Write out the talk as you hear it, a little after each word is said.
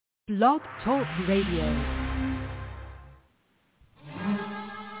Blog Talk Radio.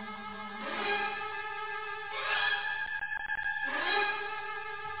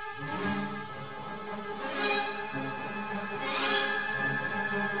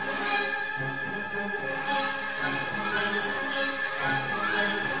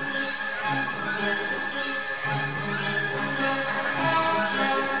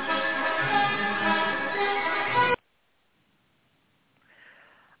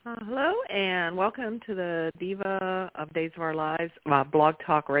 Hello, and welcome to the Diva of Days of Our Lives Blog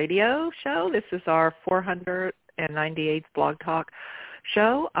Talk Radio show. This is our 498th Blog Talk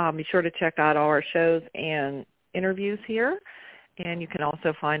show. Be sure to check out all our shows and interviews here. And you can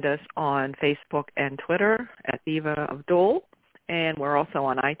also find us on Facebook and Twitter at Diva of DOOL, and we're also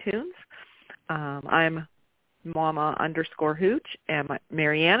on iTunes. I'm Mama_Hooch, and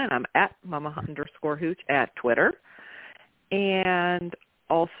Marianne, and I'm at Mama_Hooch at Twitter. And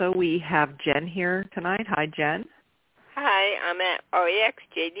also, we have Jen here tonight. Hi, Jen. Hi, I'm at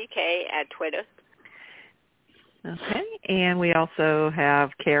REXJDK at Twitter. Okay, and we also have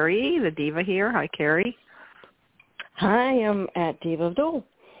Carrie, the diva here. Hi, Carrie. Hi, I'm at Diva of DOOL.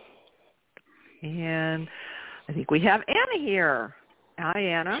 And I think we have Anna here. Hi,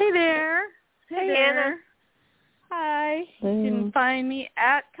 Anna. Hey there. Hey, Anna. Hi. You can find me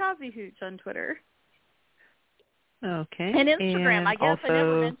at CosbyHooch on Twitter. Okay. And Instagram. I guess also, I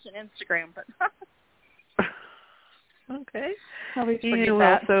never mentioned Instagram, but okay. I always forget and we're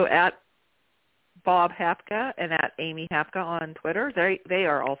that. also at Bob Hapka and at Amy Hapka on Twitter. They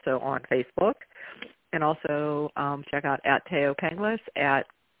are also on Facebook. And also check out at Teo Penglis, at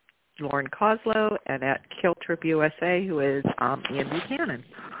Lauren Coslow, and at Kill Trip USA, who is Ian Buchanan.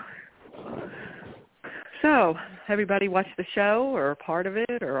 So, everybody watch the show, or part of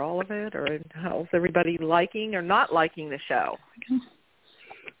it, or all of it, or how's everybody liking or not liking the show?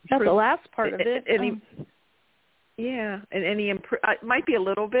 That's the last part of it. Yeah, and any it might be a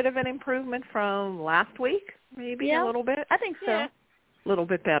little bit of an improvement from last week, maybe a little bit. I think so. Yeah. A little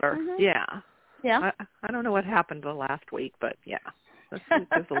bit better. Mm-hmm. Yeah. Yeah. I don't know what happened the last week, but yeah, this week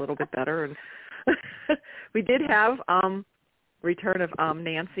was a little bit better. And we did have return of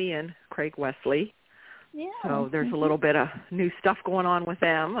Nancy and Craig Wesley. Yeah. So there's a little bit of new stuff going on with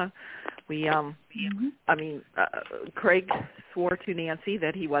them. Craig swore to Nancy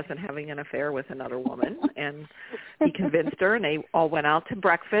that he wasn't having an affair with another woman, and he convinced her, and they all went out to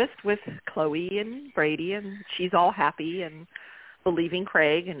breakfast with Chloe and Brady, and she's all happy and believing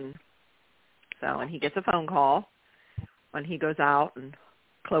Craig, and he gets a phone call when he goes out, and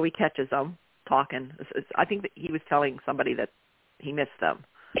Chloe catches them talking. I think that he was telling somebody that he missed them.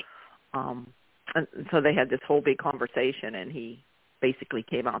 And so they had this whole big conversation, and he basically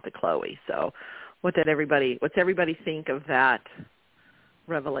came out to Chloe. So what's everybody think of that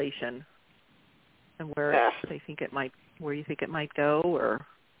revelation, and where you think it might go, or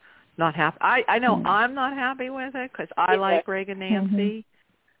not happy? I know I'm not happy with it, because I like Greg and Nancy. Mm-hmm.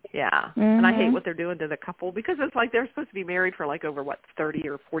 Yeah. Mm-hmm. And I hate what they're doing to the couple, because it's like they're supposed to be married for like over 30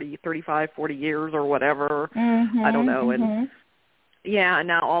 or 40, 35, 40 years or whatever. Mm-hmm. I don't know. And yeah, and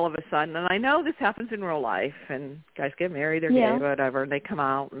now all of a sudden, and I know this happens in real life, and guys get married, they're gay, whatever, and they come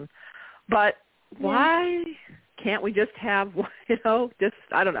out. But why can't we just have,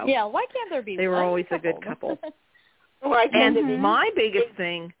 I don't know. Yeah, why can't there be? They were always a good couple. Why can't there be? My biggest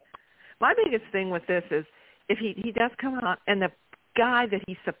thing with this is if he does come out, and the guy that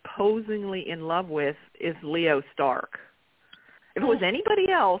he's supposedly in love with is Leo Stark. If it was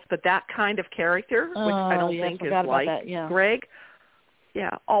anybody else but that kind of character, which I don't think is like Greg.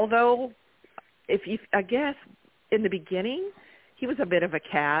 Yeah, although I guess in the beginning he was a bit of a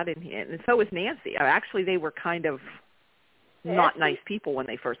cad, and so was Nancy. Actually, they were kind of not nice people when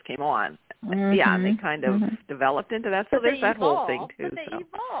they first came on. Mm-hmm. Yeah, and they kind of developed into that. So there's that whole thing too. But they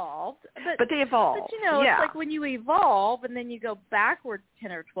evolved. But they evolved. But it's like when you evolve and then you go backwards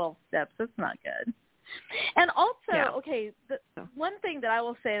 10 or 12 steps. That's not good. And also, the one thing that I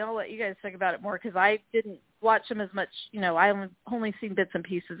will say, and I'll let you guys think about it more, because I didn't watch them as much. I've only seen bits and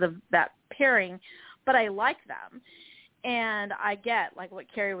pieces of that pairing, but I like them. And I get, like what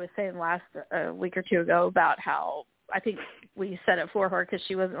Carrie was saying last week or two ago about how I think we said it for her because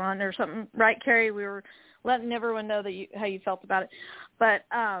she wasn't on or something. Right, Carrie? We were letting everyone know that how you felt about it. But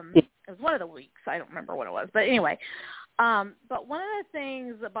it was one of the weeks. I don't remember what it was. But anyway. But one of the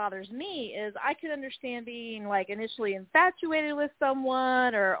things that bothers me is I could understand being like initially infatuated with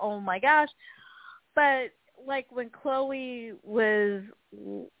someone or, oh my gosh, but like when Chloe was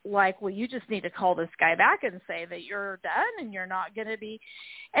like, well, you just need to call this guy back and say that you're done and you're not going to be,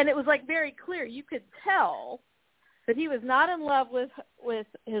 and it was like very clear. You could tell but he was not in love with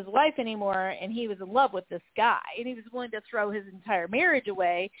his wife anymore, and he was in love with this guy, and he was willing to throw his entire marriage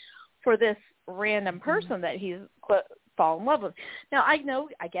away for this random person that he's fall in love with. Now, I know,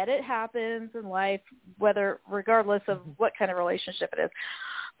 I get it happens in life, regardless of what kind of relationship it is.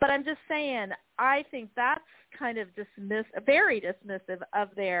 But I'm just saying, I think that's kind of very dismissive of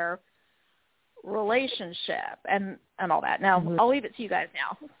their relationship and all that. Now, I'll leave it to you guys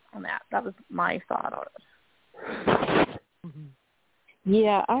now on that. That was my thought on it.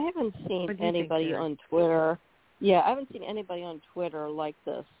 Yeah, I haven't seen anybody on Twitter. Yeah, I haven't seen anybody on Twitter like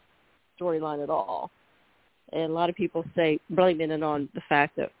this storyline at all. And a lot of people blaming it on the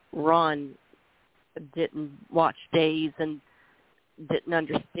fact that Ron didn't watch Days and didn't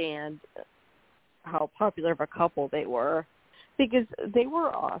understand how popular of a couple they were, because they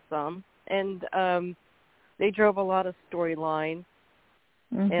were awesome, and they drove a lot of storyline.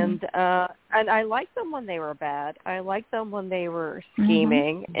 And I liked them when they were bad. I liked them when they were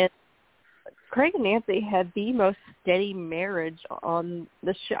scheming. And Craig and Nancy had the most steady marriage on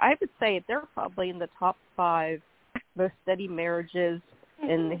the show. I would say they're probably in the top 5 most steady marriages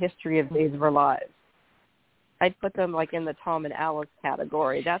in the history of Days of Our Lives. I'd put them like in the Tom and Alice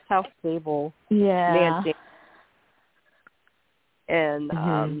category. That's how stable Nancy. And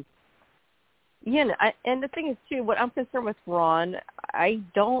and the thing is too, what I'm concerned with Ron, I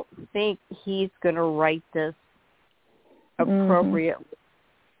don't think he's going to write this appropriately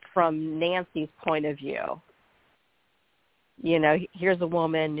from Nancy's point of view. You know, here's a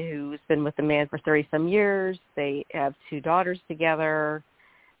woman who's been with a man for 30-some years. They have 2 daughters together,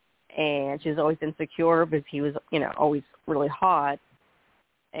 and she's always insecure because he was, always really hot.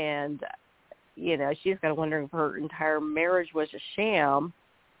 And, she's got to wonder if her entire marriage was a sham.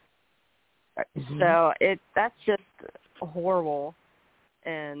 So that's just horrible.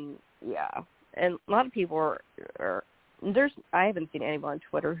 And, and a lot of people are I haven't seen anyone on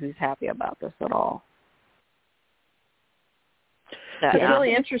Twitter who's happy about this at all. It's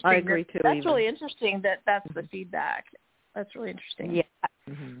really interesting. I agree too. That's really interesting that's the feedback. That's really interesting. Yeah.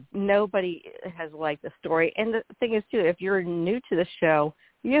 Nobody has liked the story. And the thing is, too, if you're new to the show,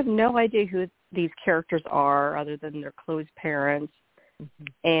 you have no idea who these characters are other than their close parents.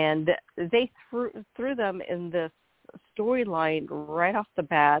 And they threw them in this storyline right off the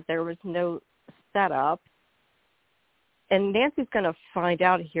bat. There was no setup. And Nancy's going to find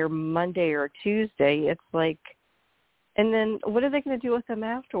out here Monday or Tuesday. It's like, and then what are they going to do with them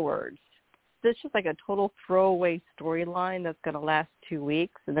afterwards? This is just like a total throwaway storyline that's going to last 2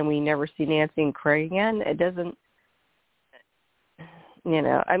 weeks, and then we never see Nancy and Craig again. It doesn't,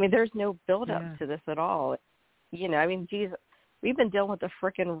 there's no build-up to this at all. Geez, we've been dealing with the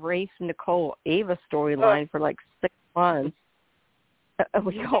frickin' Rafe, Nicole, Ava storyline for like 6 months.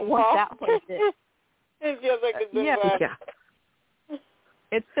 We don't want that one. It feels like it's been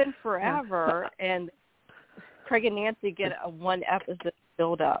It's been forever, and Craig and Nancy get a 1 episode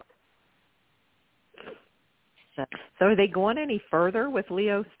build-up. So are they going any further with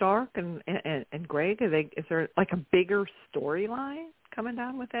Leo Stark and Greg? Is there like a bigger storyline coming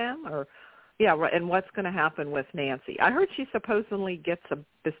down with them? Or and what's going to happen with Nancy? I heard she supposedly gets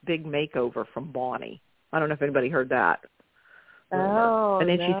this big makeover from Bonnie. I don't know if anybody heard that. Oh, and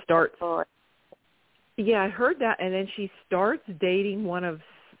then she starts. Yeah, I heard that, and then she starts dating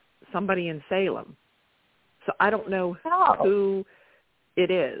somebody in Salem. So I don't know who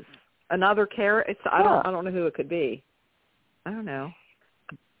it is. Another character. I don't know who it could be. I don't know.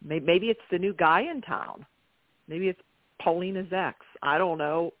 Maybe it's the new guy in town. Maybe it's Paulina's ex. I don't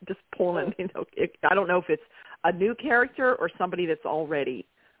know. Just pulling. I don't know if it's a new character or somebody that's already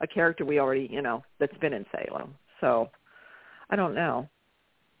a character we already that's been in Salem. So I don't know.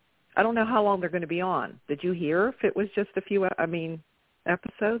 I don't know how long they're going to be on. Did you hear if it was just a few?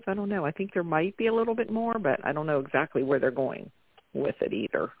 Episodes? I don't know. I think there might be a little bit more, but I don't know exactly where they're going with it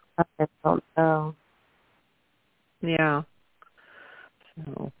either. I don't know. Yeah.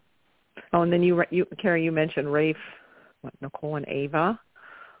 So. Oh, and then you Carrie, you mentioned Rafe, Nicole and Ava.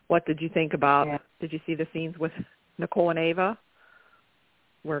 What did you think about? Yeah. Did you see the scenes with Nicole and Ava?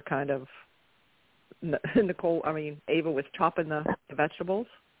 Where kind of Ava was chopping the vegetables.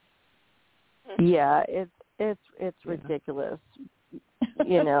 Yeah, it's ridiculous.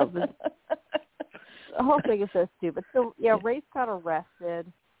 The whole thing is so stupid. So, Rafe got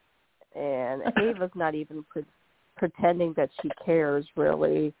arrested, and Ava's not even pretending that she cares,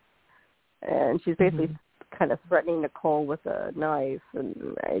 really. And she's basically kind of threatening Nicole with a knife,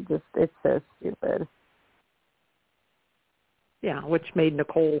 and it's so stupid. Yeah, which made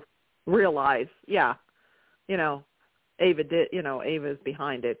Nicole realize, Ava did, Ava's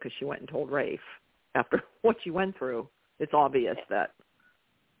behind it because she went and told Rafe. after what she went through, it's obvious that,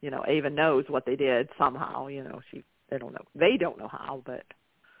 Ava knows what they did somehow. They don't know. They don't know how, but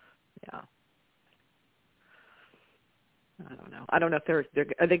yeah. I don't know. I don't know if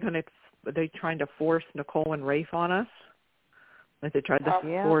are they trying to force Nicole and Rafe on us? Like they tried to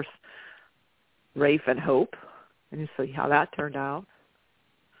force Rafe and Hope, and you see how that turned out.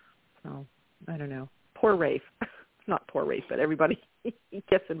 So I don't know. Poor Rafe. Not poor Rafe, but everybody he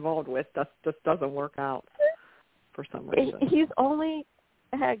gets involved with just doesn't work out for some reason. He's only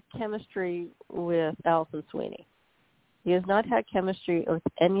had chemistry with Allison Sweeney. He has not had chemistry with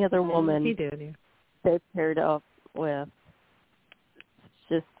any other woman he did, yeah. They've paired up with.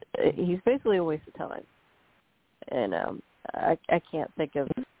 It's just, he's basically a waste of time. And I can't think of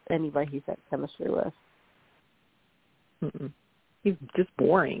anybody he's had chemistry with. Mm-mm. He's just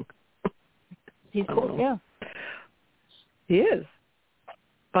boring. He's cool, yeah. He is.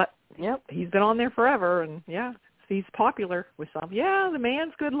 But he's been on there forever, and, he's popular with some. Yeah, the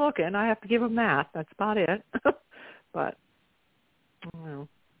man's good looking. I have to give him that. That's about it. But, I don't know.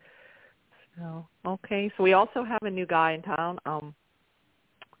 So, okay. So we also have a new guy in town.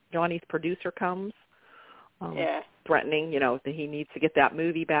 Johnny's producer comes, threatening, that he needs to get that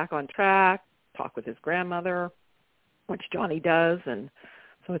movie back on track, talk with his grandmother, which Johnny does, and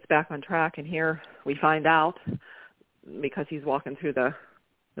so it's back on track. And here we find out, because he's walking through the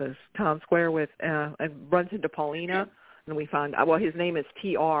town square with and runs into Paulina, and we find his name is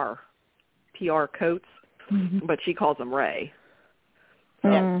TR Coates, but she calls him Ray.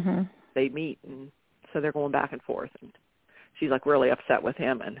 So they meet, and so they're going back and forth, and she's like really upset with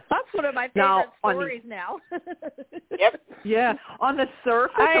him. And that's one of my favorite stories now. Yep. Yeah, on the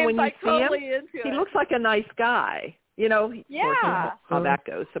surface, and when you see totally him, he looks like a nice guy. How that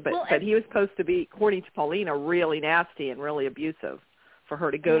goes. So, but he was supposed to be, according to Paulina, really nasty and really abusive for her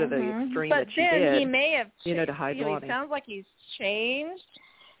to go to the extreme that she did. But then he may have changed. To hide Lonnie. It sounds like he's changed.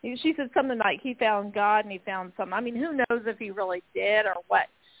 She said something like he found God and he found something. I mean, who knows if he really did or what?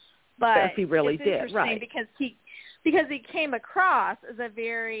 But if he really did, right? Because he came across as a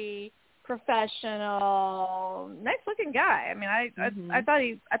very professional, nice-looking guy. I mean, I thought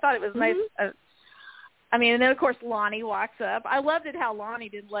it was nice. And then of course Lani walks up. I loved it how Lani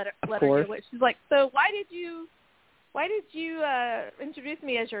didn't let her do it. She's like, "So why did you introduce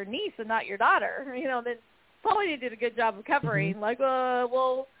me as your niece and not your daughter?" Then Paulina did a good job of covering.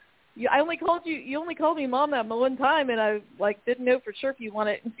 You only called me mom that one time, and I didn't know for sure if you want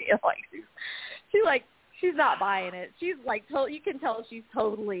it. And she's not buying it. She's you can tell she's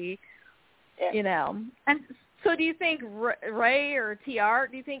totally, And so, do you think Ray or TR?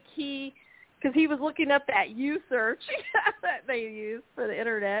 Do you think because he was looking up that U-search that they use for the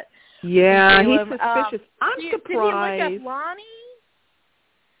internet. Yeah, he's suspicious. I'm surprised. Did he look up Lani?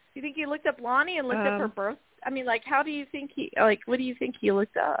 Do you think he looked up Lani and looked up her birth? I mean, how do you think what do you think he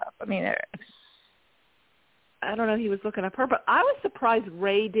looked up? I mean, I don't know. He was looking up her, but I was surprised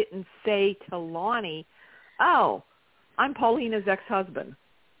Ray didn't say to Lani, "Oh, I'm Paulina's ex-husband."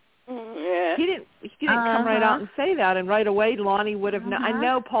 Yeah. He didn't come right out and say that, and right away Lani would have known. I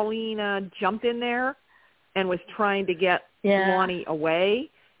know Paulina jumped in there and was trying to get Lani away,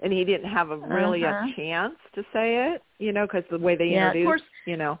 and he didn't have really a chance to say it, because the way they introduced, of course,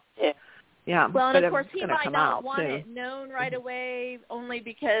 Yeah. Well, and of course he might not want it known right away, only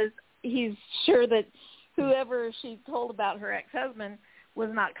because he's sure that whoever she told about her ex-husband was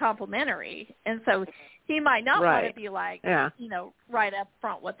not complimentary, and so he might not want to be right up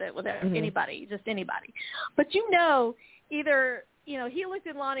front with anybody, just anybody. But either he looked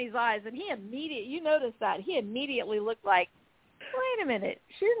in Lani's eyes, and you noticed that he immediately looked like, wait a minute,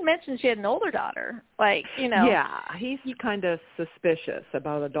 she didn't mention she had an older daughter. Yeah, he's kind of suspicious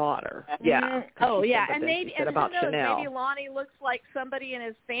about a daughter. Yeah. Oh, yeah, and maybe about who knows, Chanel. maybe Lani looks like somebody in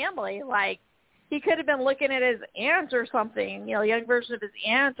his family, he could have been looking at his aunt or something, a young version of his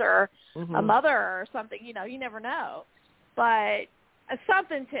aunt or a mother or something. You never know. But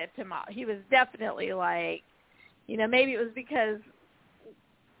something tipped him off. He was definitely maybe it was because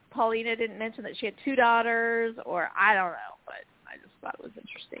Paulina didn't mention that she had two daughters, or I don't know. But I just thought it was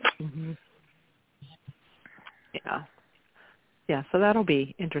interesting. Yeah. Yeah, so that'll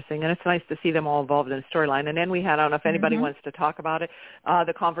be interesting, and it's nice to see them all involved in a storyline. And then we had, I don't know if anybody wants to talk about it,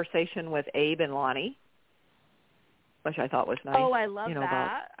 the conversation with Abe and Lani, which I thought was nice. Oh, I love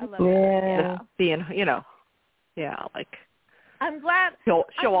that. I love that. Yeah. Being, I'm glad. He'll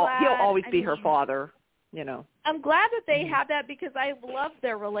always be her father, I'm glad that they have that because I love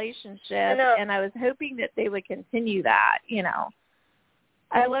their relationship, and I was hoping that they would continue that,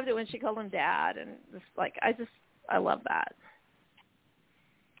 I loved it when she called him Dad, and I love that.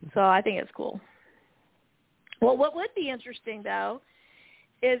 So I think it's cool. Well, what would be interesting, though,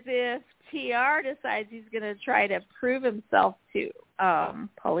 is if TR decides he's going to try to prove himself to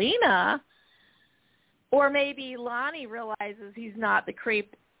Paulina, or maybe Lani realizes he's not the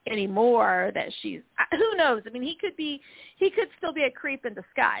creep anymore, that she's, who knows? I mean, he could still be a creep in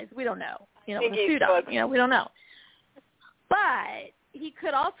disguise. We don't know. You know, with a suit on. You know, we don't know. But he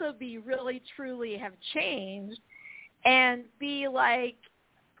could also be really, truly have changed and be like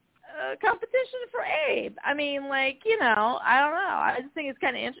a competition for Abe. I mean, like, you know, I don't know. I just think it's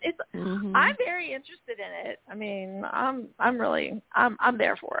kind of interesting. I'm very interested in it. I mean, I'm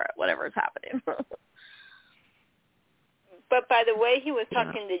there for it, whatever is happening. But by the way he was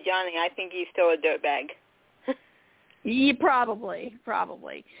talking to Johnny, I think he's still a dirtbag. Yeah, probably.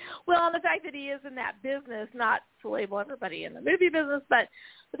 Well, and the fact that he is in that business, not to label everybody in the movie business, but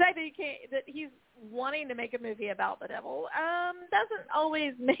the fact that he's wanting to make a movie about the devil doesn't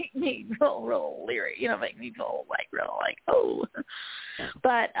always make me real leery. You know, make me feel like real like, oh.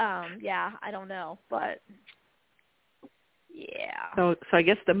 But yeah, I don't know, but yeah. So I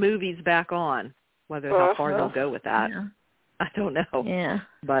guess the movie's back on. Whether how far they'll go with that, I don't know. Yeah,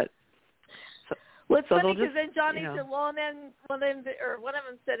 but. Well, it's funny because then Johnny said, well, and then one of them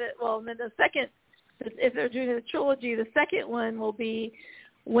said it, well, and then the second, if they're doing the trilogy, the second one will be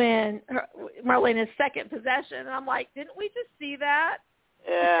when Marlena's second possession. And I'm like, didn't we just see that?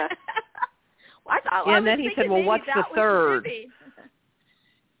 Yeah. And then he said, well, what's the third?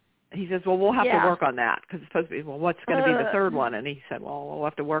 He says, well, we'll have to work on that because it's supposed to be, well, what's going to be the third one? And he said, well, we'll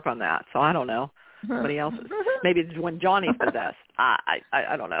have to work on that. So I don't know. Somebody else is. Maybe it's when Johnny's possessed.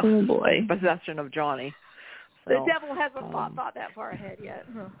 I don't know. Oh, boy. Possession of Johnny. So, the devil hasn't thought that far ahead yet.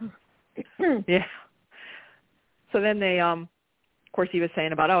 Yeah. So then they, of course, he was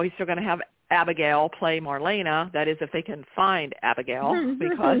saying about, he's still going to have Abigail play Marlena. That is, if they can find Abigail,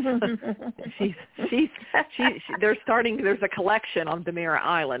 because they're starting. There's a collection on DiMera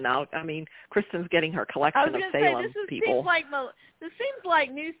Island now. I mean, Kristen's getting her collection of Salem people. This seems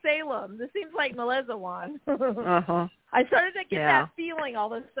like New Salem. This seems like Malezawan. I started to get that feeling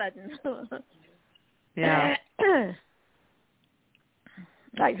all of a sudden. Yeah.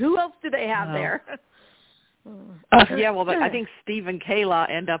 Like, who else do they have there? Well, I think Steve and Kayla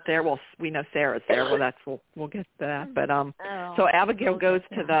end up there. Well, we know Sarah's there. Well, we'll get to that. But so Abigail goes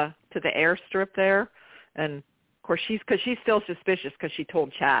to the airstrip there, and of course she's still suspicious because she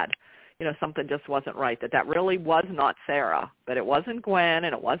told Chad, you know, something just wasn't right. That really was not Sarah, but it wasn't Gwen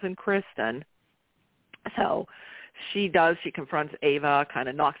and it wasn't Kristen. So she confronts Ava, kind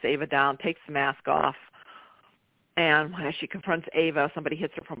of knocks Ava down, takes the mask off, and as she confronts Ava, somebody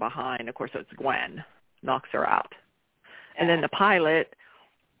hits her from behind. Of course, it's Gwen. Knocks her out. And then the pilot,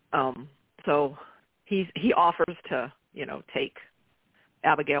 so he offers to, you know, take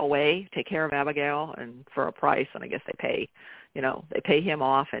Abigail away, take care of Abigail, and for a price, and I guess they pay him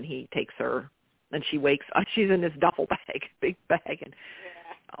off, and he takes her, and she wakes up. She's in this duffel bag, big bag, and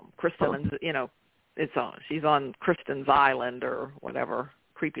Kristen, you know, she's on Kristen's island or whatever,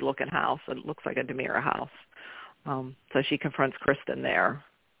 creepy looking house. It looks like a DiMera house. So she confronts Kristen there.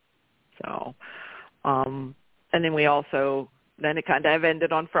 So, and then then it kind of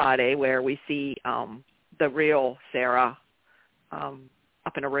ended on Friday where we see the real Sarah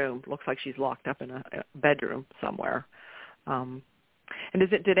up in a room. Looks like she's locked up in a bedroom somewhere. And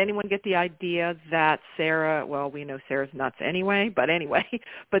did anyone get the idea that Sarah, well, we know Sarah's nuts anyway, but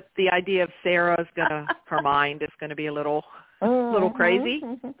the idea of her mind is going to be a little crazy.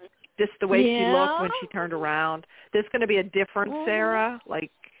 Just the way she looked when she turned around. There's going to be a different Sarah,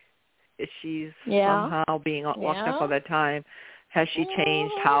 like, is she's somehow being locked up all the time? Has she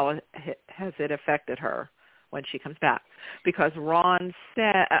changed? How has it affected her when she comes back? Because Ron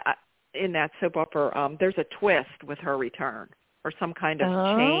said in that soap opera, there's a twist with her return or some kind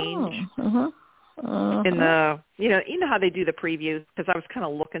of change in the, you know how they do the previews, because I was kind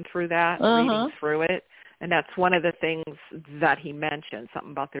of looking through that, reading through it, and that's one of the things that he mentioned,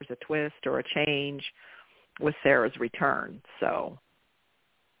 something about there's a twist or a change with Sarah's return. So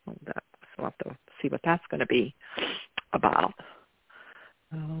we'll have to see what that's going to be about.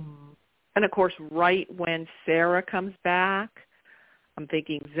 And, of course, right when Sarah comes back, I'm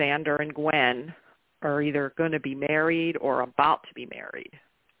thinking Xander and Gwen are either going to be married or about to be married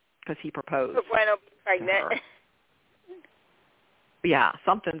because he proposed. So Gwen will be pregnant. Yeah,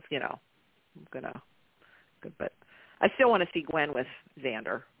 something's, but I still want to see Gwen with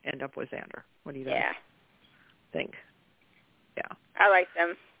Xander, end up with Xander. What do you guys think? Yeah. I like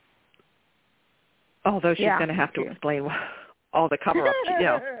them. Although she's going to have to explain all the cover-ups,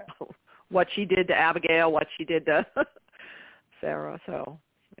 what she did to Abigail, what she did to Sarah. So,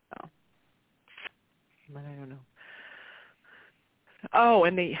 But I don't know. Oh,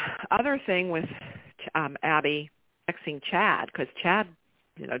 and the other thing with Abby texting Chad, because Chad,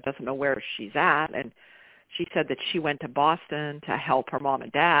 doesn't know where she's at, and she said that she went to Boston to help her mom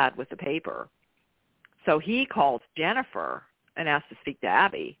and dad with the paper. So he called Jennifer and asked to speak to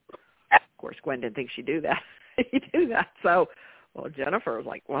Abby. Of course, Gwen didn't think she'd do that. He'd do that. So, Jennifer was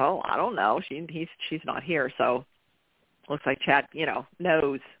like, well, I don't know. She's not here. So looks like Chad,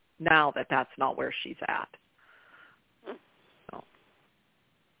 knows now that that's not where she's at. So.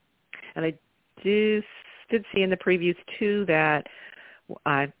 And I did see in the previews, too, that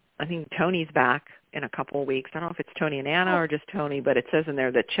I think Tony's back in a couple of weeks. I don't know if it's Tony and Anna or just Tony, but it says in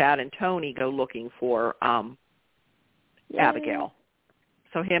there that Chad and Tony go looking for Abigail.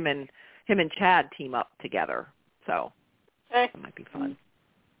 So him and Chad team up together. So that might be fun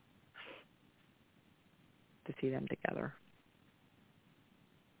to see them together.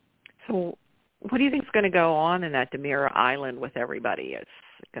 So what do you think is going to go on in that DiMera Island with everybody? It's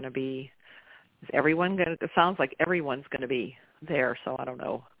going to be, is everyone going to, it sounds like everyone's going to be there, so I don't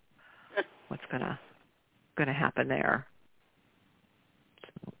know what's going to happen there.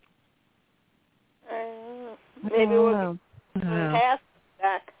 So. Maybe we'll get past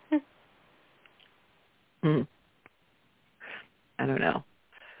back. I don't know.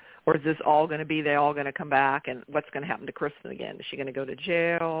 Or is this all going to be, they all going to come back, and what's going to happen to Kristen again? Is she going to go to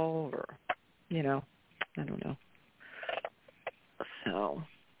jail, or, I don't know. So,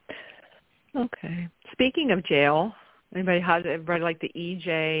 okay. Speaking of jail, how's everybody like the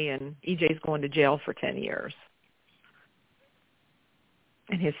EJ, and EJ's going to jail for 10 years.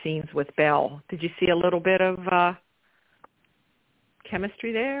 And his scenes with Belle. Did you see a little bit of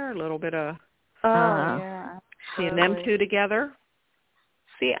chemistry there? A little bit of seeing them two together?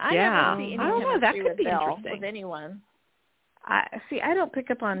 See, I never see any chemistry that could with be Belle, interesting. with anyone. I don't pick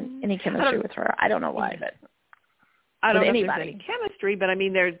up on any chemistry with her. I don't know why, but I don't know anybody. if there's any chemistry, but I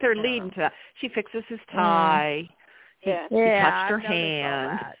mean they're leading to that. She fixes his tie. He touched her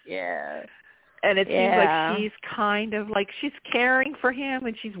hand. Yeah. And it seems like she's kind of like she's caring for him,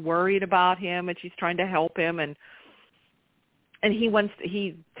 and she's worried about him, and she's trying to help him, and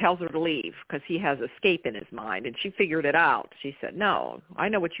he tells her to leave because he has escape in his mind, and she figured it out. She said, "No, I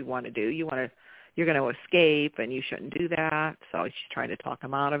know what you want to do. You're going to escape, and you shouldn't do that." So she's trying to talk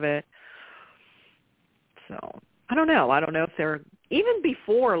him out of it. So I don't know. I don't know if they're even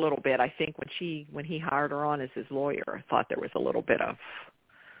before a little bit. I think when he hired her on as his lawyer, I thought there was a little bit of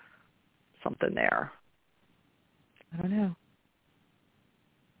something there. I don't know.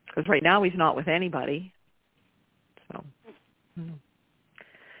 Because right now he's not with anybody. So.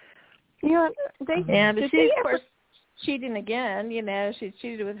 But she's of course cheating again. She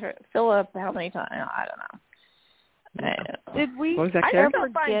cheated with her Philip how many times? I don't know. Did we?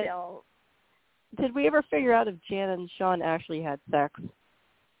 Did we ever figure out if Jan and Sean actually had sex?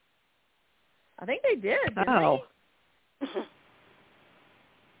 I think they did. Didn't they?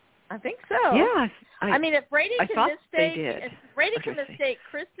 I think so. Yeah. I mean, if Brady can mistake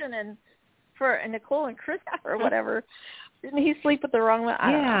Kristen and Nicole and Kristen or whatever, didn't he sleep with the wrong one?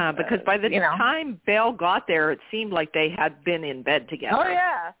 I don't know. Because by the time Belle got there, it seemed like they had been in bed together. Oh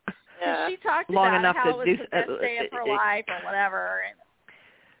yeah. She talked long about enough how to it was the best day of her life or whatever.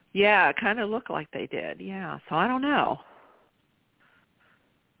 Yeah, it kind of looked like they did. Yeah, so I don't know.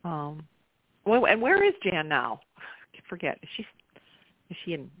 Well, and where is Jan now? I forget. Is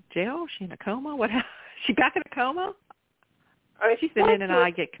she in jail? Is she in a coma? Is she back in a coma? She's been in, and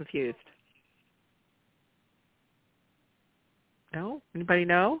I get confused. No? Anybody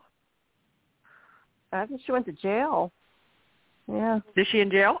know? I think she went to jail. Yeah. Is she in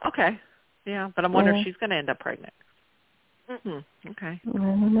jail? Okay. Yeah, but I'm wondering if she's going to end up pregnant. Okay. I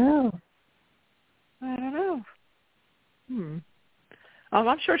don't know.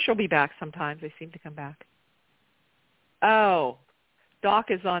 I'm sure she'll be back sometimes. They seem to come back. Oh, Doc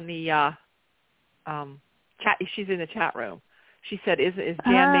is on the chat. She's in the chat room. She said, "Is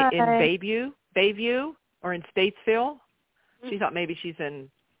Jan in Bayview, or in Statesville?" She thought maybe she's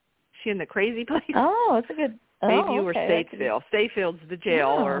in the crazy place. Oh, that's a good. Bayview or Statesville. Statesville's the jail,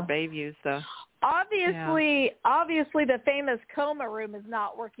 or Bayview's the. Obviously, the famous coma room is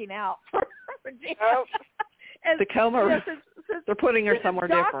not working out for Jan. Oh. The coma room. They're putting her somewhere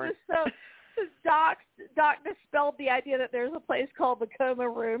different. Doc dispelled the idea that there's a place called the coma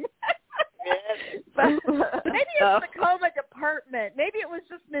room. But maybe it's the coma department. Maybe it was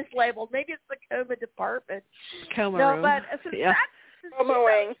just mislabeled. Maybe it's the coma department. Coma room. But coma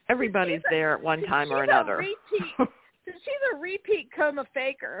wing. Everybody's there at one time or another. She's a repeat coma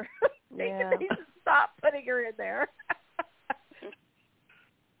faker. They should stop putting her in there.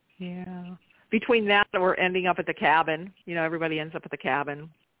 Yeah. between that or ending up at the cabin, everybody ends up at the cabin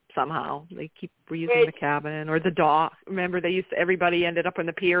somehow. They keep reusing the cabin or the dock. Remember, everybody ended up on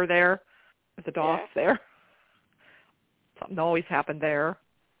the pier there with the docks there. Something always happened there.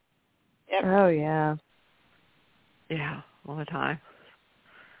 Yep. Oh, yeah. Yeah, all the time.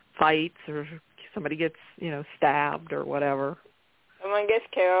 Fights or somebody gets, stabbed or whatever. Someone gets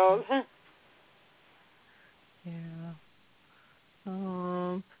killed. Yeah.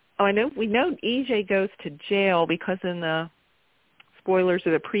 We know EJ goes to jail because in the spoilers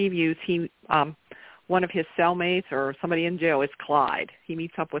of the previews, he one of his cellmates or somebody in jail is Clyde. He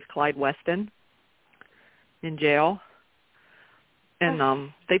meets up with Clyde Weston in jail.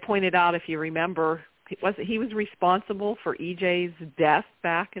 And they pointed out, if you remember, he was responsible for EJ's death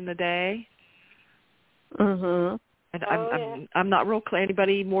back in the day. Mhm. And I'm not real clear.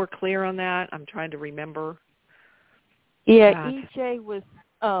 Anybody more clear on that? I'm trying to remember. Yeah, EJ was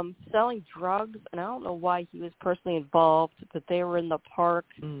selling drugs, and I don't know why he was personally involved, but they were in the park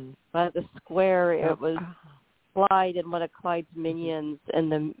by the square. It was Clyde and one of Clyde's minions,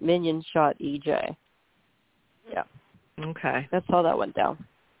 and the minion shot EJ. Yeah. Okay. That's how that went down.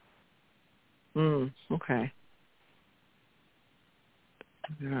 Okay.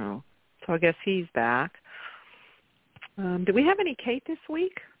 No. So I guess he's back. Did we have any Kate this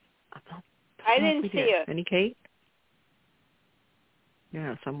week? I didn't see it. Any Kate?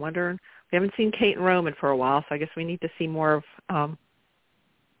 Yeah, so I'm wondering. We haven't seen Kate and Roman for a while, so I guess we need to see more of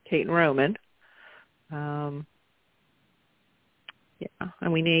Kate and Roman. And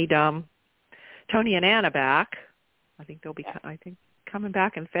we need Tony and Anna back. I think they'll be coming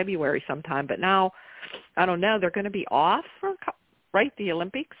back in February sometime. But now, I don't know. They're going to be off for the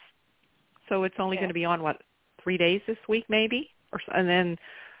Olympics. So it's only going to be on 3 days this week, maybe, and then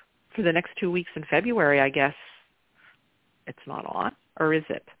for the next 2 weeks in February, I guess it's not on, or is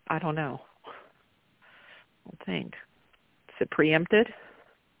it? I don't know. I don't think. Is it preempted?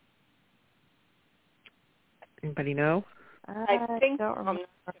 Anybody know? I think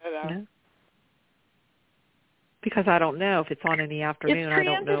No? Because I don't know if it's on in the afternoon. I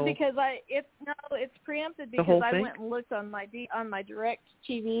don't know. It's preempted because I went and looked on my direct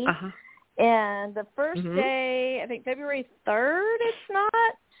TV, and the first day, I think February 3rd, it's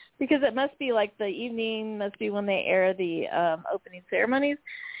not, because it must be like the evening, must be when they air the opening ceremonies,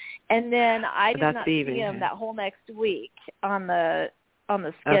 and then I did not see them that whole next week on the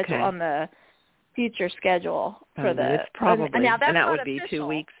schedule on the future schedule for the. It's probably now that's and that not would be official, 2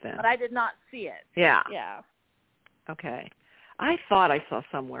 weeks then. But I did not see it. Yeah. Yeah. Okay. I thought I saw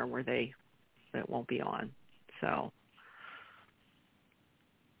somewhere where it won't be on. So.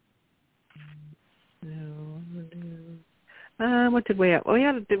 What did we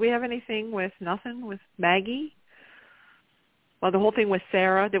have? Did we have anything with nothing with Maggie? Well, the whole thing with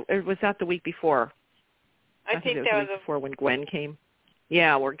Sarah, was that the week before? I think it was the week before when Gwen came.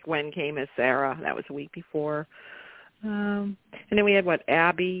 Yeah, where Gwen came as Sarah. That was a week before. And then we had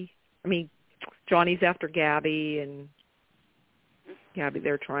Johnny's after Gabby, and Gabby,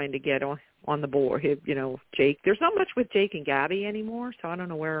 they're trying to get on the board. Jake. There's not much with Jake and Gabby anymore, so I don't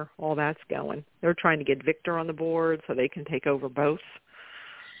know where all that's going. They're trying to get Victor on the board so they can take over both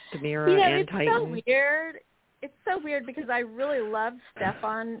DiMera and Titan. So weird. It's so weird because I really love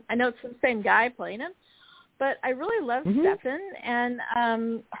Stefan. I know it's the same guy playing him, but I really love Stefan and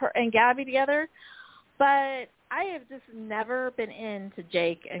her and Gabby together. But I have just never been into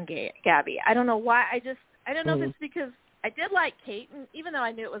Jake and Gabby. I don't know why. I don't know if it's because I did like Kate, and even though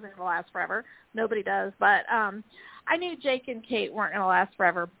I knew it wasn't going to last forever, nobody does. But I knew Jake and Kate weren't going to last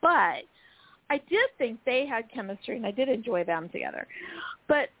forever. But I did think they had chemistry, and I did enjoy them together.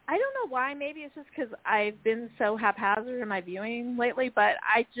 But I don't know why. Maybe it's just because I've been so haphazard in my viewing lately. But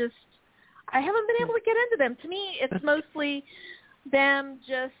I haven't been able to get into them. To me, it's mostly them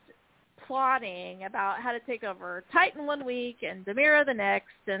just plotting about how to take over Titan one week and DiMera the next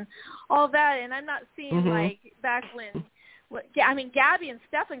and all of that. And I'm not seeing like back when, Gabby and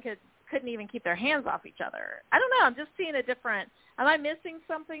Stefan couldn't even keep their hands off each other. I don't know. I'm just seeing a different. Am I missing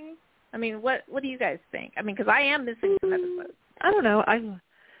something? What do you guys think? Because I am missing some episodes. I don't know. I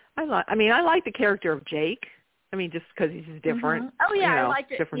like the character of Jake. Just because he's different. Oh yeah, I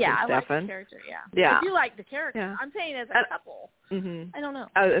liked it. Different Yeah, than I Stefan. like the character. Yeah. I do like the character. Yeah. I'm saying as a couple. I don't know.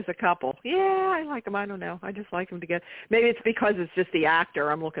 As a couple, yeah, I like them. I don't know. I just like them together. Maybe it's because it's just the actor.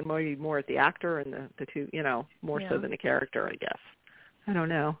 I'm looking more at the actor and the two, more so than the character. I guess. I don't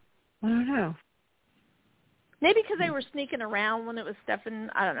know. Maybe because they were sneaking around when it was Stefan.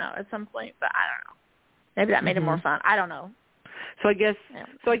 I don't know. At some point, but I don't know. Maybe that made it more fun. I don't know. So I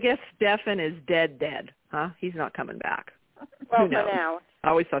guess Stefan is dead, huh? He's not coming back. Well, Who knows? for now. I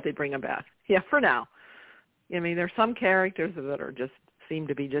always thought they'd bring him back. Yeah, for now. I mean, there's some characters that are just seem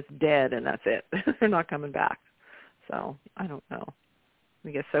to be just dead, and that's it. They're not coming back. So I don't know. I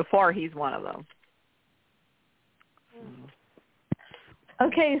guess so far he's one of them.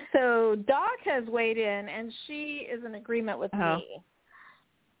 Okay, so Doc has weighed in, and she is in agreement with me.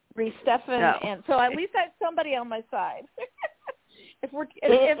 Reese Stefan, and so at least that's somebody on my side. if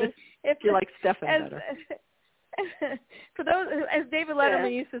you like Stefan better. For those, as David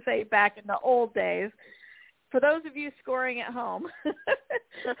Letterman used to say back in the old days, for those of you scoring at home.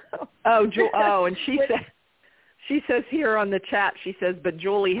 And she says here on the chat, she says, but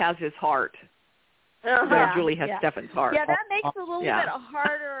Julie has his heart. Julie has Stefan's heart. Yeah, that makes it a little bit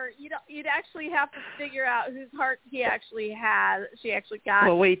harder. You'd actually have to figure out whose heart he actually has. She actually got.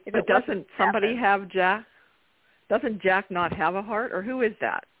 Well, wait, but doesn't somebody have Jack? Doesn't Jack not have a heart, or who is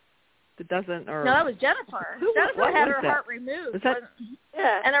that? That doesn't, or no, that was Jennifer. Jennifer had her heart removed,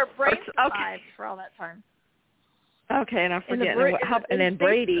 and her brain survived for all that time. Okay, and I forget. And then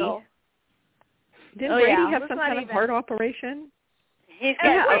Brady. Didn't Brady have some kind of heart operation?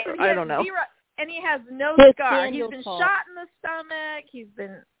 I don't know. And he has no scar. He's been shot in the stomach. He's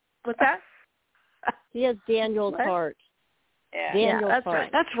been, what's that? He has Daniel's heart. Yeah, Daniel's that's heart.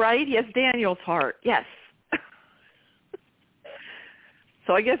 right. That's right. He has Daniel's heart. Yes.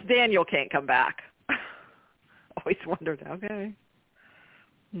 So I guess Daniel can't come back. Always wondered. Okay.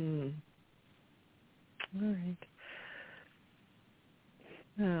 All right.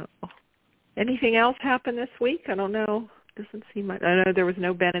 Oh. Anything else happen this week? I don't know. Doesn't seem like. I know there was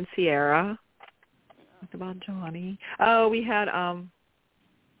no Ben and Sierra. What about Johnny? Oh, we had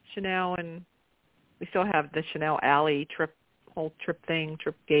Chanel, and we still have the Chanel Allie whole trip thing.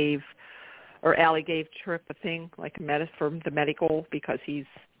 Allie gave Trip a thing like for the medical because he's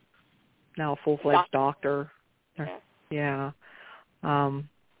now a full-fledged doctor. Yeah. So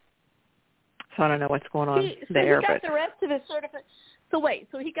I don't know what's going on there. He got the rest of his certificate.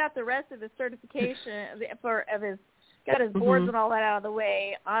 So he got the rest of his certification got his boards and all that out of the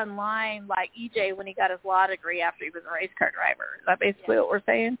way online, like EJ when he got his law degree after he was a race car driver. Is that basically what we're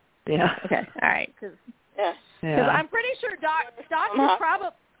saying? Yeah. Okay. All right. Because I'm pretty sure Doc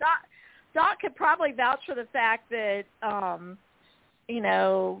could probably vouch for the fact that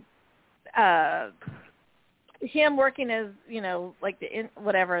him working as like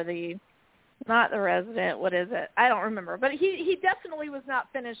not the resident. What is it? I don't remember. But he definitely was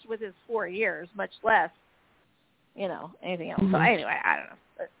not finished with his 4 years, much less anything else. So anyway, I don't know.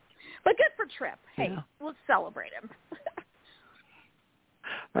 But good for Trip. Hey, let's celebrate him.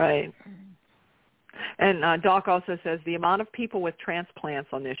 Right. And Doc also says the amount of people with transplants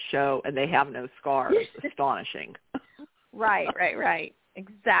on this show and they have no scars is astonishing. Right.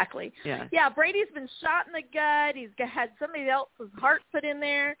 Exactly. Yeah, Brady's been shot in the gut. He's had somebody else's heart put in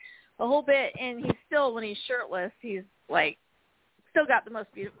there, a whole bit, and he's still, when he's shirtless, he's like still got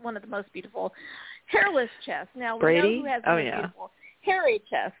one of the most beautiful hairless chests. Now, we know who has the most beautiful hairy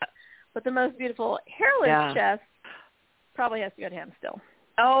chest, but the most beautiful hairless chest probably has to go to him still.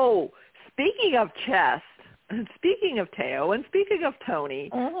 Oh, speaking of chest, and speaking of Teo, and speaking of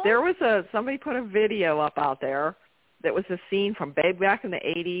Tony, there was somebody put a video up out there that was a scene from back in the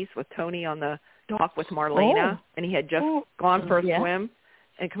 80s with Tony on the dock with Marlena, and he had just gone for a swim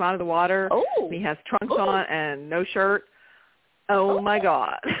and come out of the water. And he has trunks on and no shirt. Oh, my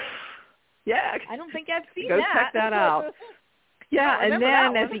God. Yeah. I don't think I've seen that. Go check that out. Yeah, and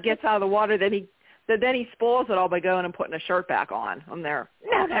then as he gets out of the water, then he spoils it all by going and putting a shirt back on. I'm there.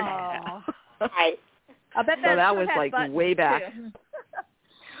 I bet that was like way back.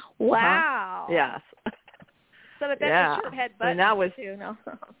 Wow. Yes. So I bet the shirt had buttons and that was too. No.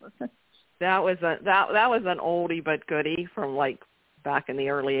 that was an oldie but goodie from like back in the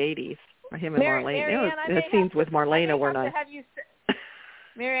early 80s. Him and Marlena. The scenes with Marlena were nice.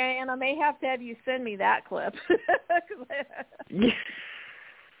 Marianne, I may have to have you send me that clip.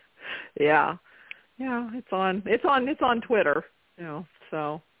 Yeah, it's on Twitter,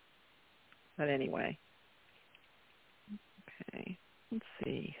 so. But anyway, okay. Let's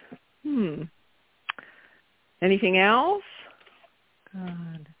see. Anything else?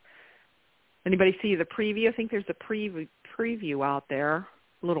 God. Anybody see the preview? I think there's a preview out there.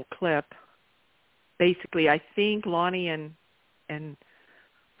 A little clip. Basically, I think Lani and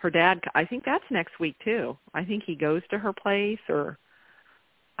her dad, I think that's next week too. I think he goes to her place, or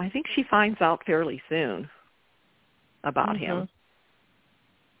I think she finds out fairly soon about him.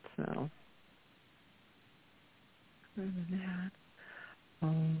 So, other than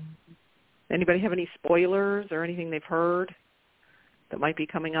that, anybody have any spoilers or anything they've heard that might be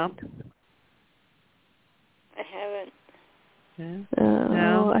coming up? I haven't.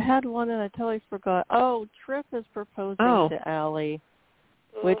 No. I had one and I totally forgot. Oh, Tripp is proposing to Allie,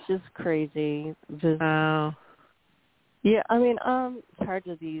 which is crazy. Yeah, I mean, tired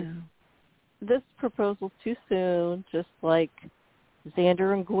of these. This proposal's too soon, just like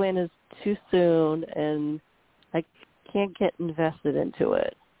Xander and Gwen is too soon, and I can't get invested into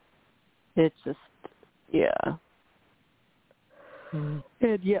it. It's just, And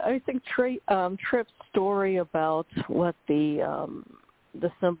I think Tripp's story about what the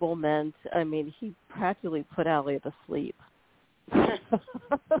symbol meant, I mean, he practically put Allie to sleep.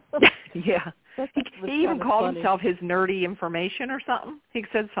 Yeah. He even called himself his nerdy information or something. He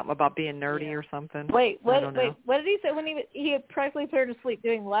said something about being nerdy or something. Wait, what did he say when he practically put her to sleep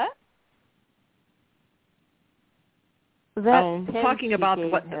doing what? Talking about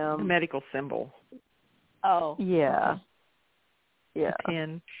the medical symbol. Oh. Yeah. The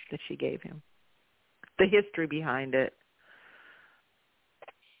pin that she gave him. The history behind it.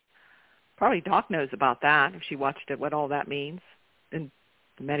 Probably Doc knows about that if she watched it, what all that means. And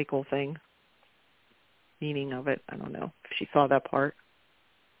the medical thing. Meaning of it. I don't know if she saw that part.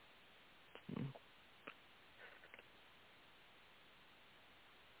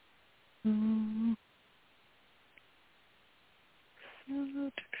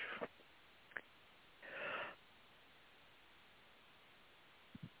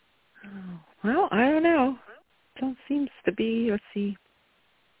 Well, I don't know. Don't seems to be. Let's see.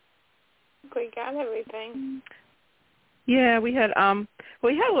 We got everything. Yeah, we had a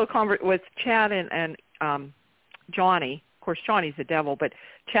little conversation with Chad and Johnny. Of course, Johnny's the devil, but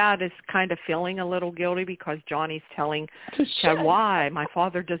Chad is kind of feeling a little guilty because Johnny's telling Chad why my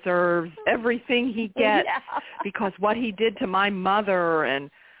father deserves everything he gets because what he did to my mother. And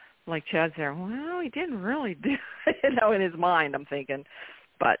like Chad's there, well, he didn't really do it, in his mind, I'm thinking.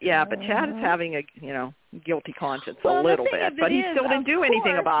 But Chad is having a, guilty conscience a little bit, but he still didn't do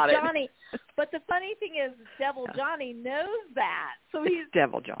anything about it. But the funny thing is, Devil Johnny knows that, so he's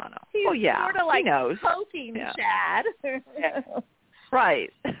Devil Johnny. He's sort of like poking Chad, right?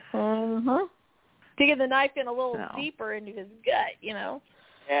 Digging the knife in a little deeper into his gut,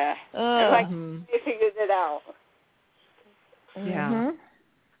 Yeah, like he figured it out. Yeah.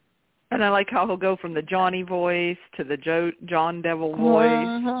 And I like how he'll go from the Johnny voice to the John Devil voice,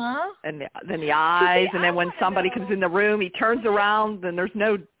 and then the eyes, and then when somebody comes in the room, he turns around, and there's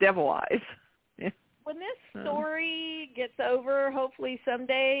no devil eyes. When this story gets over, hopefully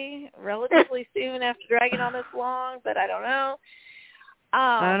someday, relatively soon after dragging on this long, but I don't know.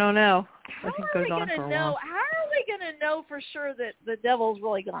 I don't know. How are we going to know for sure that the devil's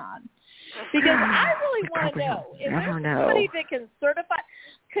really gone? Because I really want to know. Is there somebody that can certify?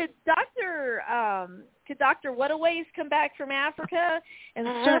 Could Dr. Whataways come back from Africa and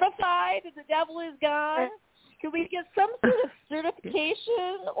certify that the devil is gone? Could we get some sort of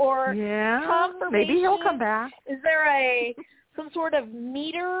certification or confirmation? Maybe he'll come back. Is there some sort of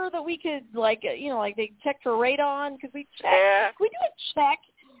meter that we could, like they check for radon? Could we check? Could we do a check?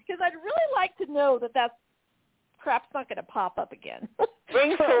 Because I'd really like to know that crap's not going to pop up again.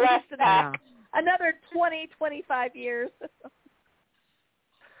 Bring Celeste back. Another 20, 25 years.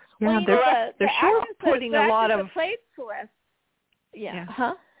 Yeah, they're sure putting a lot of...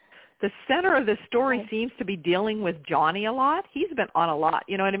 The center of the story seems to be dealing with Johnny a lot. He's been on a lot.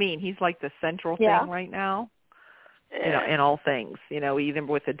 You know what I mean? He's like the central thing right now. In all things. Even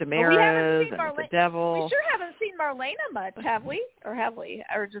with the DiMeras and the devil. We sure haven't seen Marlena much, have we? Or have we?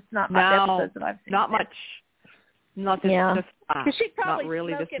 Or just not much episodes that I've seen. Not much. Not this. Because she'd probably not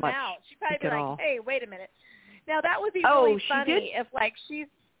really smoke this him much out. She'd probably be like, all. hey, wait a minute. Now, that would be really funny if, like, she's...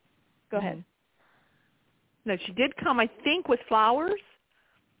 Go ahead. No, she did come, I think, with flowers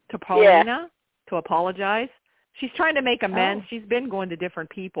to Paulina to apologize. She's trying to make amends. She's been going to different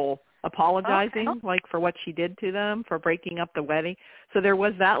people apologizing, like, for what she did to them, for breaking up the wedding. So there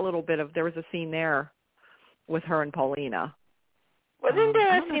was that little bit of... There was a scene there with her and Paulina. Wasn't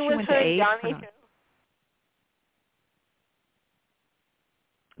there a scene with her and Johnny, too?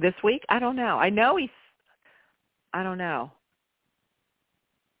 This week? I don't know. I don't know.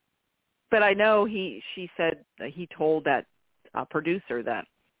 But I know she said he told that producer that,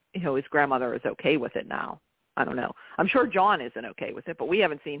 his grandmother is okay with it now. I don't know. I'm sure John isn't okay with it, but we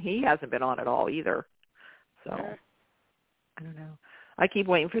haven't seen, he hasn't been on at all either. So, I don't know. I keep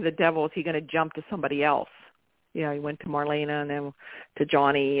waiting for the devil. Is he going to jump to somebody else? He went to Marlena and then to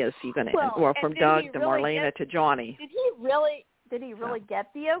Johnny. Is he going to, or from Doug to Marlena to Johnny? Did he really get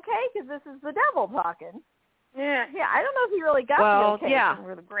the okay? Because this is the devil talking. Yeah, I don't know if he really got the okay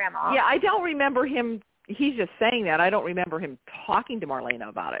from the grandma. Yeah, I don't remember him. He's just saying that. I don't remember him talking to Marlena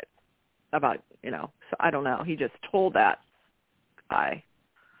about it. So I don't know. He just told that by.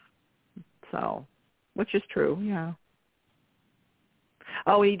 So, which is true, yeah.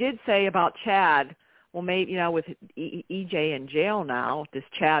 Oh, he did say about Chad, well, maybe, with EJ in jail now, does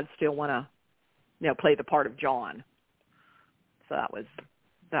Chad still want to, play the part of John? So that was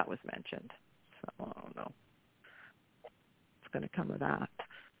mentioned. So I don't know. It's going to come of that.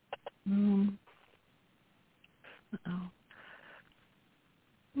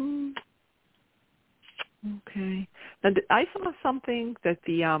 Okay. Now, I saw something that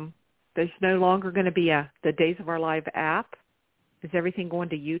there's no longer going to be the Days of Our Life app. Is everything going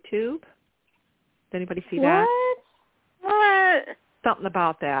to YouTube? Did anybody see that? What? Something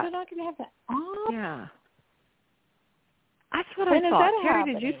about that. They're not going to have that app? Yeah. That's what When I is thought. that Terry,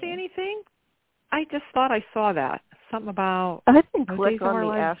 happening? did you see anything? I just thought I saw that. Something about I didn't Days click of on Our the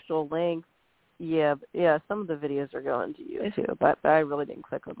Lives. actual link. Yeah, some of the videos are going to YouTube, but I really didn't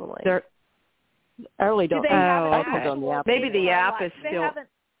click on the link. I really don't. Do they have an I don't actual on the app. Maybe the Days of Our app is Lives? still.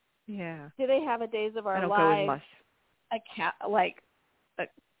 Yeah. Do they have a Days of I Our don't go as Lives much. account, like a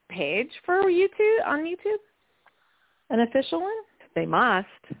page for YouTube on YouTube? An official one? They must.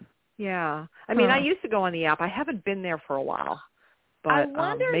 Yeah. I mean, I used to go on the app. I haven't been there for a while. But I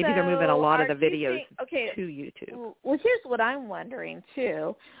wonder, maybe they're moving a lot of the do you videos think, to YouTube. Well, here's what I'm wondering,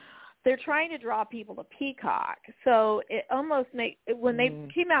 too. They're trying to draw people to Peacock. So it almost when they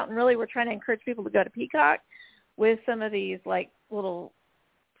came out and really were trying to encourage people to go to Peacock with some of these, little,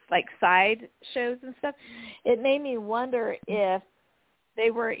 side shows and stuff, it made me wonder if they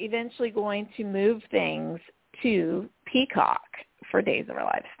were eventually going to move things to Peacock for Days of Our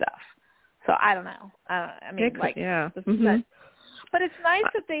Lives stuff. So I don't know. Yeah. But it's nice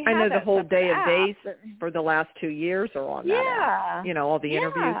that they have I know that the whole Day of Days app. for the last 2 years are on that app. All the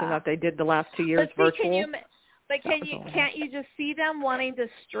interviews and that they did the last 2 years virtual. Can't you just see them wanting to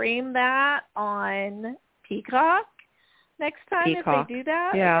stream that on Peacock next time if they do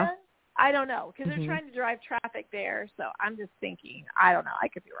that? Yeah. Again? I don't know, because they're trying to drive traffic there. So I'm just thinking, I don't know. I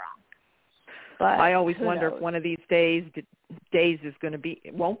could be wrong. But I always wonder if one of these days is going to be,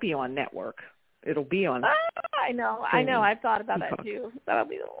 it won't be on network. It'll be on. I know. I've thought about that too. That'll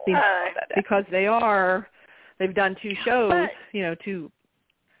be the because they've done 2 shows, 2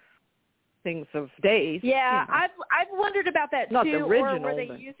 things of days. Yeah, I've wondered about that Not too. the original, or were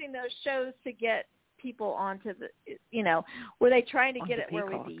they using those shows to get people onto were they trying to get it where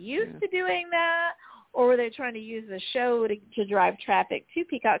we'd be used to doing that, or were they trying to use the show to drive traffic to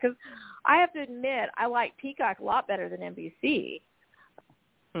Peacock? Because I have to admit, I like Peacock a lot better than NBC.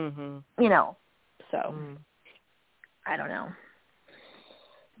 So I don't know,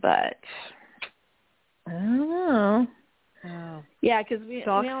 but I don't know. Oh. Yeah, because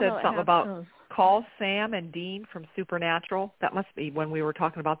Doc said something about call Sam and Dean from Supernatural. That must be when we were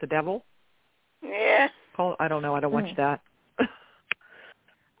talking about the devil. Yeah. I don't know. I don't watch that.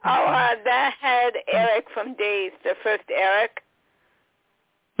 That had Eric from Days, the first Eric.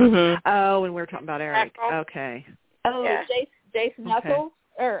 Oh, and we were talking about Eric. Eccles. Okay. Oh, yeah. Jason Eccles?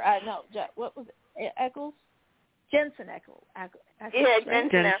 Or, what was it? Eccles? Jensen Eccles. Yeah,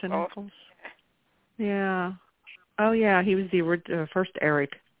 Jensen Eccles. Yeah. Oh, yeah, he was the first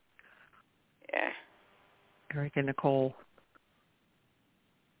Eric. Yeah. Eric and Nicole.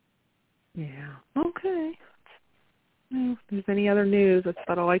 Yeah. Okay. Well, if there's any other news, that's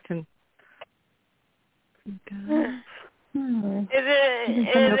about all I can think of. Is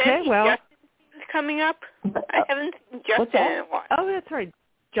it okay, well. Justin coming up? I haven't seen Justin in a while. Oh, that's right.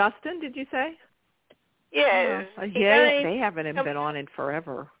 Justin, did you say? Yeah. They haven't been on in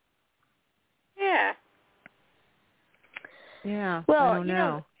forever. Yeah. Yeah. Well, I don't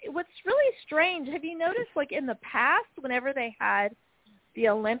know. What's really strange, have you noticed, in the past, whenever they had the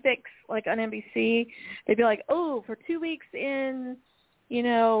Olympics, on NBC, they'd be like, oh, for 2 weeks in,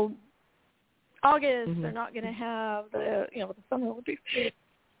 August, they're not going to have the Summer Olympics.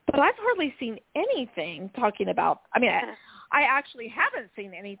 But I've hardly seen anything talking about, I actually haven't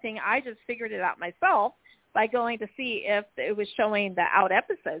seen anything. I just figured it out myself by going to see if it was showing the out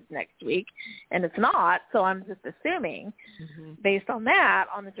episodes next week, and it's not, so I'm just assuming, based on that,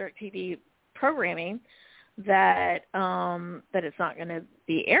 on the DirecTV programming, that it's not going to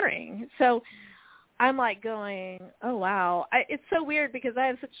be airing. So I'm going, oh wow, it's so weird because I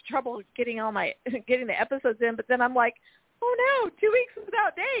have such trouble getting the episodes in, but then I'm like, oh no, 2 weeks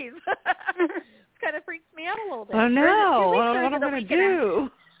without days. It kind of freaks me out a little bit. Oh no, what am I going to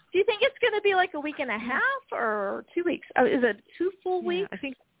do? Do you think it's going to be a week and a half or 2 weeks? Oh, is it 2 full weeks? I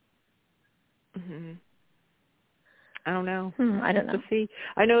think. I don't know. I don't know. We'll see.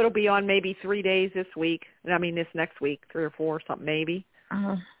 I know it'll be on maybe 3 days this week. This next week, 3 or 4, something maybe.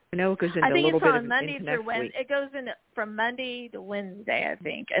 I know it goes into I think a little it's bit on of Monday into through next Wednesday. week. It goes in from Monday to Wednesday, I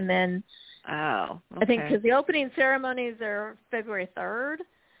think, and then Oh, okay. I think because the opening ceremonies are February 3rd,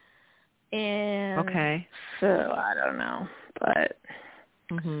 and okay. so I don't know, but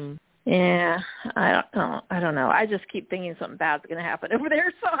yeah, I don't know. I just keep thinking something bad's going to happen over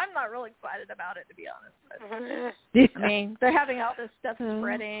there, so I'm not really excited about it, to be honest. But, I mean, they're having all this stuff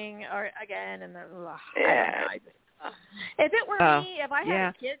spreading again, and I just, if it were me, if I had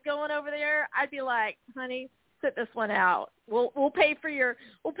a kid going over there, I'd be like, honey, sit this one out. We'll pay for your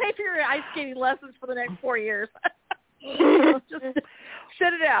ice skating lessons for the next 4 years. Just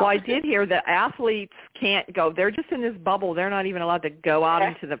sit it out. Well, I did hear that athletes can't go. They're just in this bubble. They're not even allowed to go out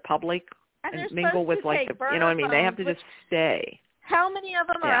into the public and mingle with like the, you know what I mean? They have to just stay. How many of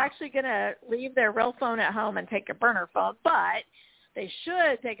them are actually going to leave their real phone at home and take a burner phone? But they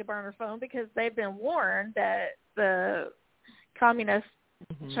should take a burner phone because they've been warned that the Communist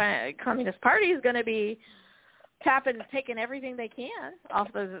Party is going to be taking everything they can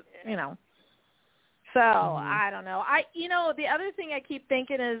off those, you know. So I don't know. The other thing I keep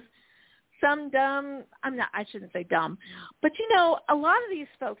thinking is I shouldn't say dumb, but a lot of these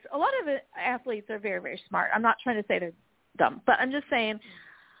folks, a lot of the athletes are very, very smart. I'm not trying to say they're dumb, but I'm just saying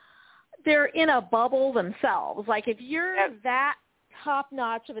they're in a bubble themselves. Like if you're that top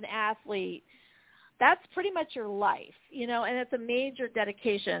notch of an athlete, that's pretty much your life, and it's a major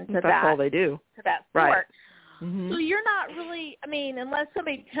dedication to that. That's all they do. To that sport. Right. So you're not really, unless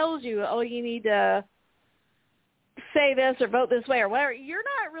somebody tells you, oh, you need to say this or vote this way or whatever, you're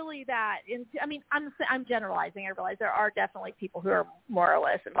not really that I'm generalizing. I realize there are definitely people who are more or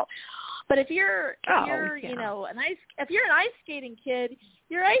less involved. But if you're if you're an ice skating kid,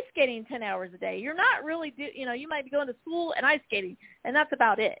 you're ice skating 10 hours a day. You're not really you might be going to school and ice skating, and that's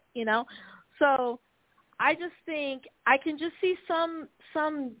about it, So I just think I can just see some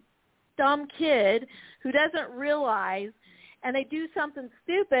dumb kid who doesn't realize, and they do something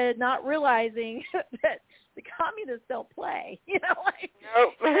stupid, not realizing that the communists don't play.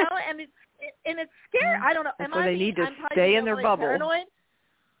 And it's scary. I don't know. They need to stay in their bubble. Paranoid,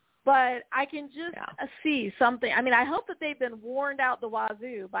 but I can just see something. I hope that they've been warned out the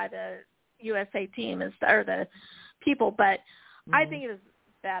wazoo by the USA team or the people, but I think it is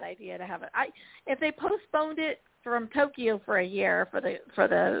a bad idea to have it. If they postponed it from Tokyo for a year for the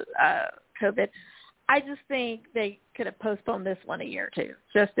COVID, I just think they could have postponed this one a year too,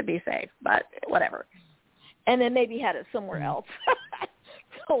 just to be safe. But whatever, and then maybe had it somewhere else. I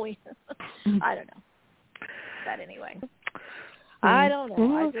don't know. But anyway, I don't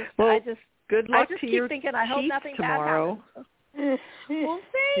know. I just good luck to keep your thinking. I hope nothing tomorrow. bad happens. Well,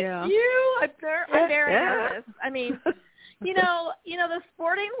 thank you. I'm very nervous. The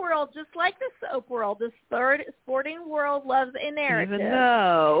sporting world, just like the soap world, the sporting world loves a narrative. Even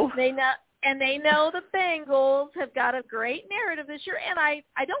though they know the Bengals have got a great narrative this year, and I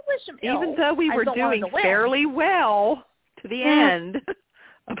don't wish them ill. Even though we were doing fairly well to the end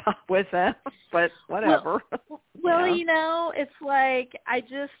with them, but whatever. Well, it's like I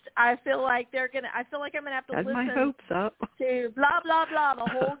feel like I'm gonna have to listen my hopes up. to blah blah blah the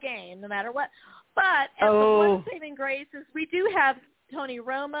whole game, no matter what. But the one saving grace is we do have Tony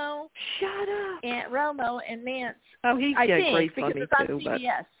Romo. Shut up. And Romo and Nance. Oh, he's because great funny it's on too.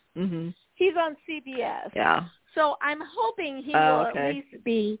 CBS. But, He's on CBS. Yeah. So I'm hoping he will at least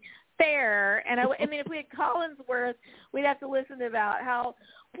be fair. And if we had Collinsworth, we'd have to listen about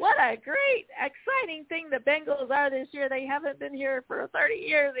what a great, exciting thing the Bengals are this year. They haven't been here for 30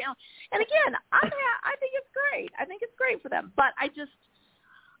 years. And again, I think it's great. I think it's great for them. But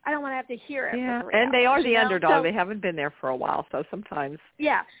I don't want to have to hear it. Yeah, and they are the underdog. So, they haven't been there for a while, so sometimes.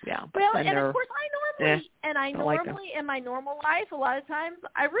 Yeah. Yeah. Well, and of course, in my normal life, a lot of times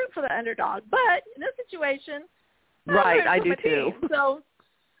I root for the underdog. But in this situation, I do too. So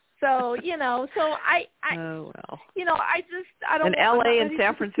I oh well. I don't. In LA and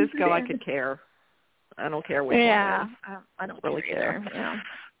San Francisco, I could care. I don't care which one. I don't really care.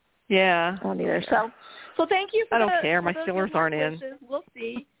 Yeah. I don't either. So thank you for I don't care. My Steelers aren't in. We'll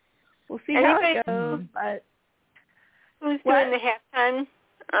see. We'll see how it goes. But who's doing the halftime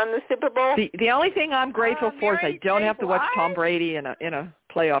on the Super Bowl? The only thing I'm grateful for is I don't have to watch Tom Brady in a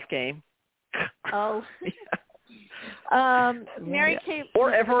playoff game. Oh. Mary Kay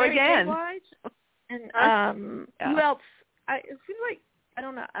or ever again. And who else? It seems like I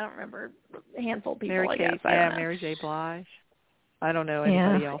don't know. I don't remember a handful of people. Mary Kay, Mary J. Blige. I don't know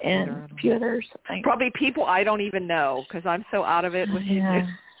anybody else. And a few others. Probably people I don't even know because I'm so out of it with music.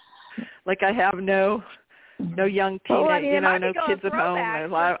 Like I have no young teenage, no kids at home.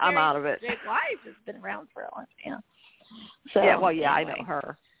 I'm out of it. Jay Blige has been around for a long time. So, I know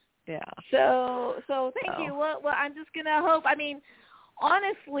her. Yeah. So thank you. Well, I'm just going to hope. I mean,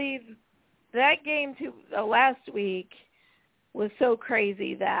 honestly, that game last week was so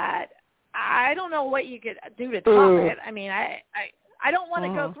crazy that I don't know what you could do to top it. I mean, I don't want to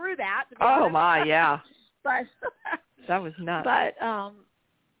go through that. To be honest. My, yeah. But that was nuts. But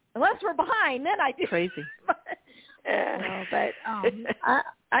unless we're behind, then I do. Crazy. But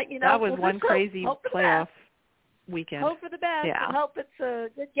that was one crazy playoff weekend. Hope for the best. Yeah. And hope it's a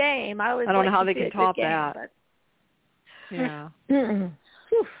good game. I don't know how they can top that. But... Yeah.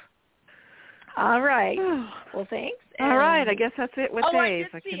 All right. Well, thanks. All right. I guess that's it with Dave.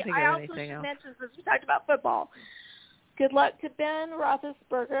 I can't think of anything else. I also mentioned, since we talked about football, good luck to Ben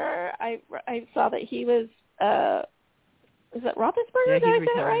Roethlisberger. I saw that he was, is it Roethlisberger? Yeah, Did I say that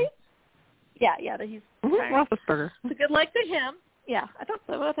retiring. right? Yeah, that he's Roethlisberger. So good luck to him. Yeah, I thought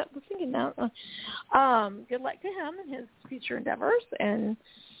so. I was thinking that. Good luck to him and his future endeavors. And,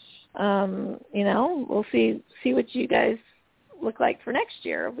 we'll see what you guys look like for next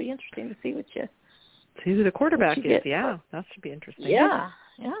year. It'll be interesting to see see who the quarterback is. Yeah, that should be interesting. Yeah.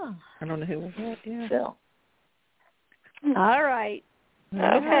 I don't know who will get. Yeah. So. All right.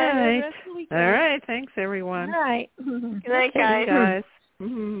 Okay. All right. Thanks, everyone. All right. Good night, guys.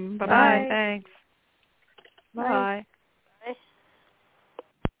 Bye-bye. Thanks. Bye. Bye.